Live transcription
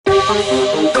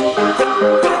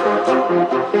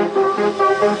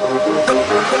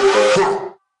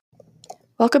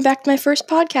Welcome back to my first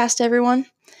podcast, everyone.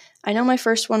 I know my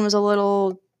first one was a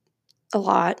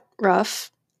lot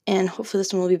rough, and hopefully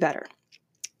this one will be better.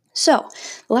 So,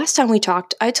 the last time we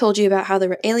talked, I told you about how there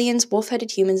were aliens,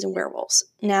 wolf-headed humans, and werewolves.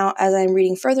 Now, as I'm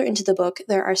reading further into the book,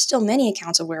 there are still many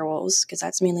accounts of werewolves, because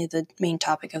that's mainly the main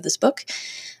topic of this book.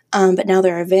 But now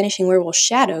there are vanishing werewolf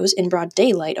shadows in broad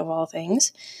daylight, of all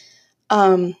things.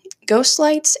 Ghost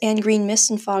lights and green mist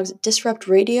and fogs disrupt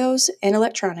radios and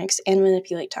electronics and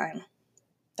manipulate time.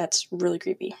 That's really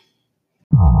creepy.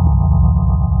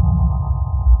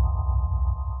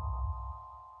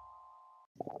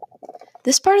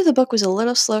 This part of the book was a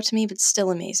little slow to me, but still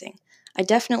amazing. I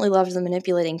definitely loved the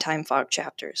manipulating time fog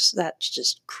chapters. That's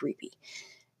just creepy.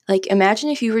 Like, imagine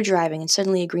if you were driving and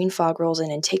suddenly a green fog rolls in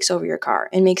and takes over your car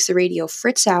and makes the radio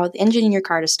fritz out, the engine in your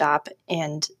car to stop,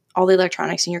 and all the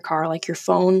electronics in your car, like your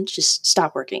phone, just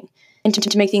stop working. And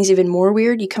to make things even more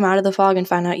weird, you come out of the fog and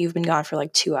find out you've been gone for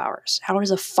like 2 hours. How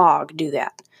does a fog do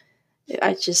that?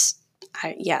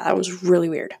 That was really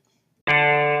weird.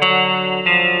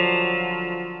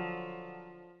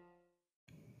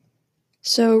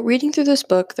 So, reading through this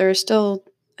book, there are still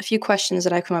a few questions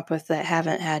that I've come up with that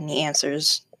haven't had any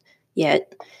answers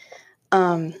yet.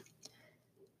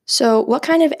 So, what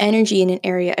kind of energy in an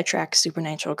area attracts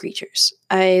supernatural creatures?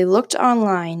 I looked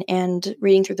online, and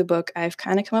reading through the book, I've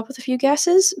kind of come up with a few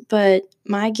guesses, but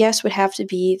my guess would have to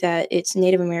be that it's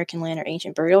Native American land or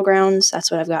ancient burial grounds. That's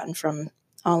what I've gotten from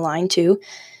online, too.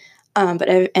 But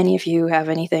if any of you have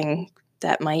anything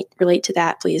that might relate to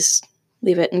that, please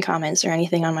leave it in comments or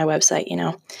anything on my website,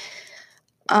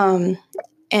 And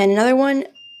another one,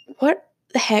 what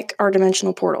the heck are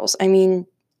dimensional portals? I mean,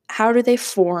 how do they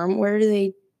form? Where do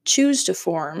they choose to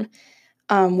form?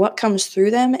 What comes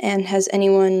through them? And has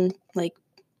anyone,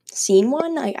 seen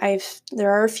one?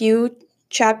 There are a few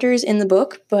chapters in the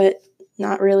book, but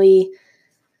not really,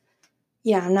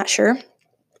 I'm not sure.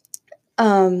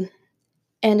 And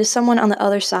does someone on the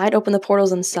other side open the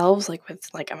portals themselves, with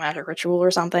a magic ritual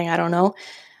or something? I don't know.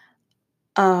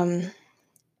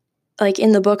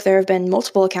 In the book, there have been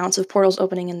multiple accounts of portals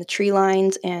opening in the tree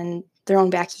lines and their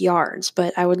own backyards,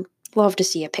 but I would love to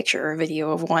see a picture or a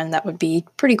video of one. That would be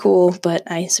pretty cool, but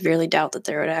I severely doubt that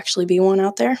there would actually be one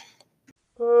out there.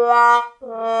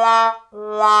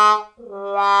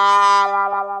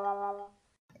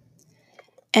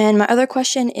 And my other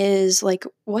question is,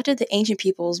 what did the ancient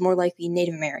peoples, more likely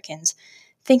Native Americans,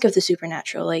 think of the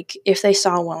supernatural? If they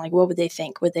saw one, what would they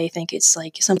think? Would they think it's,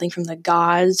 something from the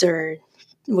gods, or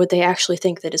would they actually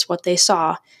think that it's what they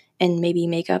saw and maybe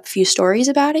make up a few stories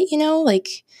about it,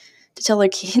 to tell their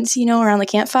kids, around the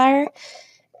campfire?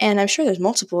 And I'm sure there's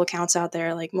multiple accounts out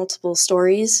there, multiple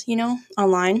stories,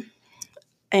 online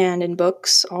and in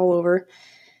books all over.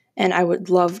 And I would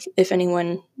love if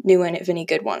anyone knew of any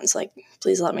good ones,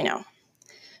 please let me know.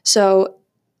 So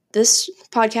this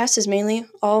podcast is mainly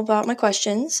all about my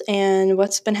questions and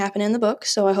what's been happening in the book.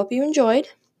 So I hope you enjoyed.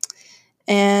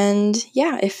 And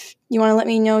if you want to let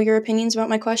me know your opinions about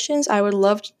my questions, I would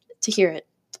love to hear it.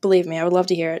 Believe me, I would love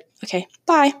to hear it. Okay,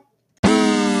 bye.